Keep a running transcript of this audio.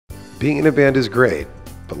Being in a band is great,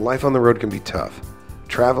 but life on the road can be tough.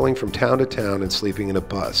 Traveling from town to town and sleeping in a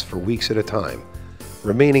bus for weeks at a time.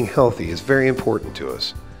 Remaining healthy is very important to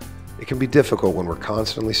us. It can be difficult when we're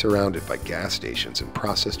constantly surrounded by gas stations and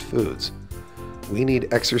processed foods. We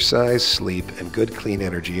need exercise, sleep, and good clean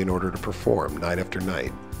energy in order to perform night after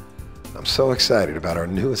night. I'm so excited about our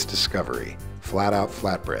newest discovery, FlatOut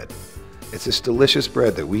Flatbread. It's this delicious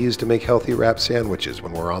bread that we use to make healthy wrap sandwiches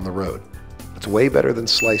when we're on the road. It's way better than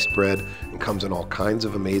sliced bread and comes in all kinds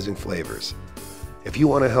of amazing flavors. If you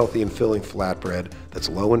want a healthy and filling flatbread that's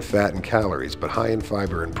low in fat and calories but high in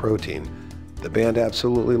fiber and protein, the band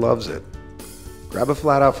absolutely loves it. Grab a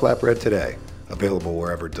FlatOut Flatbread today, available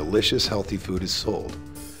wherever delicious healthy food is sold.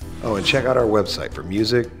 Oh, and check out our website for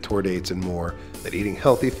music, tour dates, and more, that eating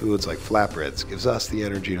healthy foods like flatbreads gives us the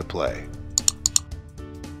energy to play.